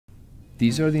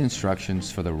These are the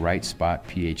instructions for the RightSpot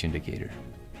pH indicator.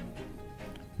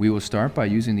 We will start by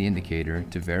using the indicator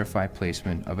to verify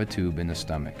placement of a tube in the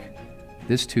stomach.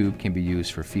 This tube can be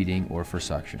used for feeding or for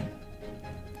suction.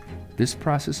 This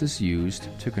process is used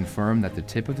to confirm that the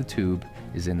tip of the tube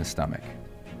is in the stomach.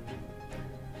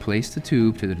 Place the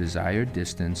tube to the desired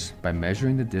distance by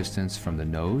measuring the distance from the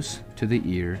nose to the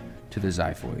ear to the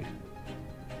xiphoid.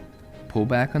 Pull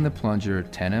back on the plunger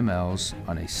 10 mL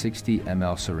on a 60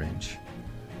 ml syringe.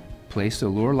 Place the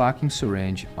luer locking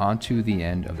syringe onto the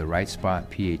end of the RightSpot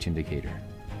pH indicator.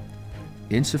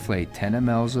 Insufflate 10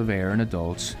 mL of air in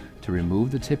adults to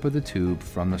remove the tip of the tube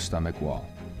from the stomach wall.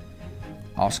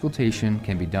 Auscultation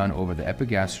can be done over the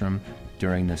epigastrum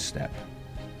during this step.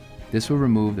 This will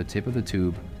remove the tip of the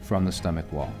tube from the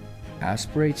stomach wall.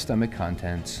 Aspirate stomach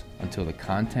contents until the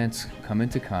contents come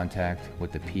into contact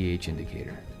with the pH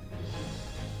indicator.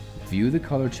 View the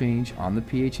color change on the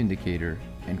pH indicator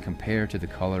and compare to the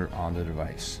color on the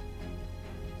device.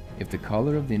 If the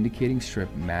color of the indicating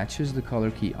strip matches the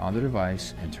color key on the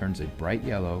device and turns a bright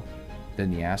yellow, then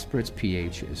the aspirate's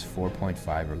pH is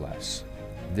 4.5 or less.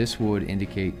 This would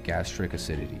indicate gastric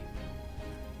acidity.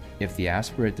 If the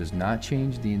aspirate does not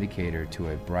change the indicator to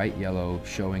a bright yellow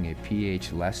showing a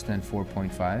pH less than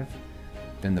 4.5,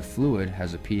 then the fluid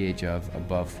has a pH of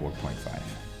above 4.5.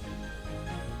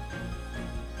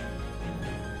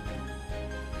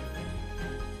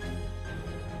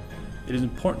 It is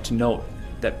important to note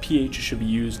that pH should be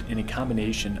used in a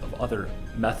combination of other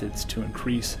methods to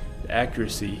increase the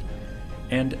accuracy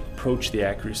and approach the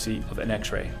accuracy of an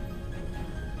X-ray.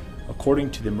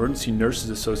 According to the Emergency Nurses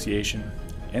Association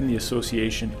and the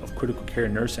Association of Critical Care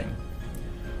Nursing,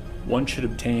 one should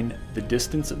obtain the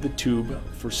distance of the tube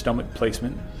for stomach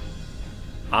placement,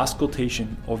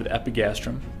 auscultation over the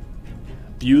epigastrum,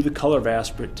 view the color of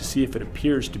aspirate to see if it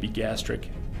appears to be gastric,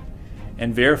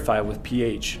 and verify with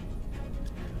pH.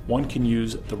 One can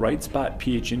use the RightSpot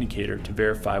pH indicator to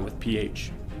verify with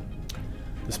pH.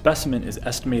 The specimen is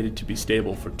estimated to be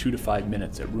stable for 2 to 5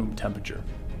 minutes at room temperature.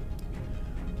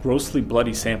 Grossly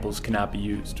bloody samples cannot be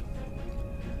used.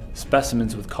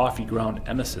 Specimens with coffee ground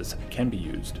emesis can be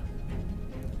used.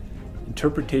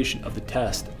 Interpretation of the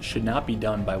test should not be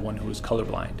done by one who is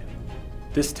colorblind.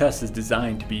 This test is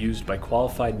designed to be used by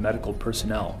qualified medical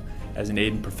personnel as an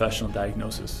aid in professional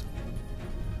diagnosis.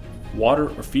 Water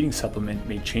or feeding supplement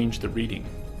may change the reading.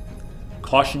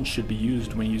 Caution should be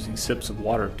used when using sips of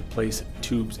water to place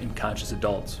tubes in conscious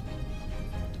adults.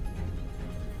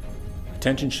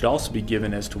 Attention should also be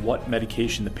given as to what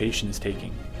medication the patient is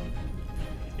taking.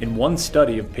 In one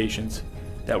study of patients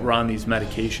that were on these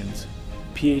medications,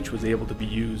 pH was able to be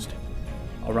used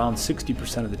around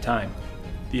 60% of the time.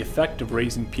 The effect of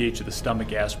raising pH of the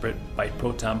stomach aspirate by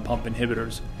proton pump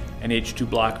inhibitors and H2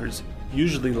 blockers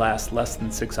usually lasts less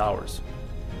than 6 hours.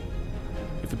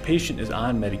 If a patient is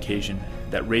on medication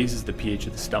that raises the pH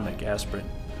of the stomach aspirate,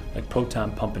 like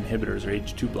proton pump inhibitors or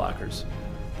H2 blockers,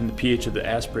 then the pH of the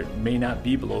aspirate may not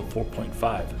be below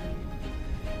 4.5.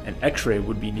 An X-ray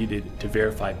would be needed to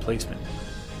verify placement.